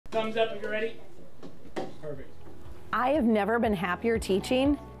Thumbs up if you're ready. Perfect. I have never been happier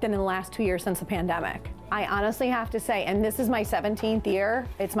teaching than in the last 2 years since the pandemic. I honestly have to say, and this is my 17th year,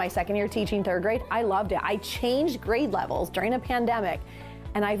 it's my second year teaching third grade, I loved it. I changed grade levels during a pandemic,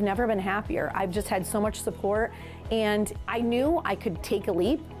 and I've never been happier. I've just had so much support, and I knew I could take a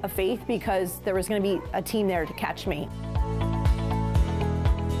leap of faith because there was gonna be a team there to catch me.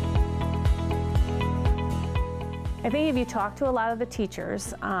 I think if you talk to a lot of the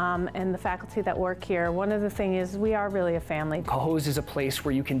teachers and the faculty that work here, one of the things is we are really a family. Cohoes is a place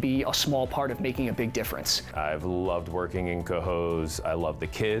where you can be a small part of making a big difference. I've loved working in Cohoes. I love the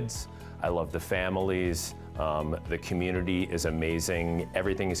kids. I love the families. The community is amazing.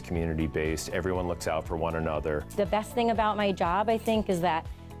 Everything is community-based. Everyone looks out for one another. The best thing about my job, I think, is that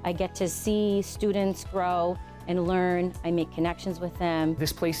I get to see students grow and learn. I make connections with them.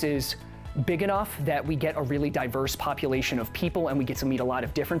 This place is big enough that we get a really diverse population of people and we get to meet a lot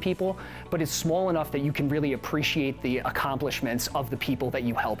of different people, but it's small enough that you can really appreciate the accomplishments of the people that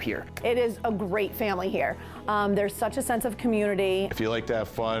you help here. It is a great family here. There's such a sense of community. If you like to have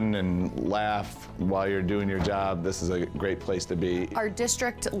fun and laugh while you're doing your job, this is a great place to be. Our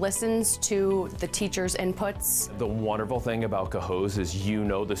district listens to the teachers' inputs. The wonderful thing about Cohoes is you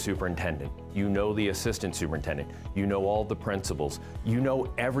know the superintendent, you know the assistant superintendent, you know all the principals, you know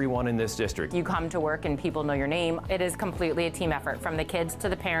everyone in this district. You come to work and people know your name. It is completely a team effort, from the kids to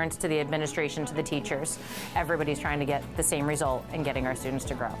the parents to the administration to the teachers. Everybody's trying to get the same result in getting our students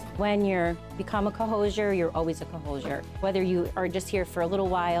to grow. When you become a Cohosier, you're always a Cohosier. Whether you are just here for a little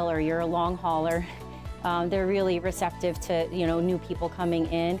while or you're a long hauler, they're really receptive to new people coming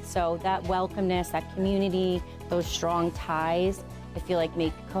in. So that welcomeness, that community, those strong ties, I feel like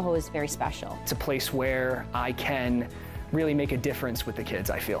make Cohoes very special. It's a place where I can really make a difference with the kids,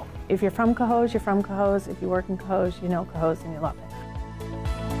 I feel. If you're from Cohoes, you're from Cohoes. If you work in Cohoes, you know Cohoes and you love it.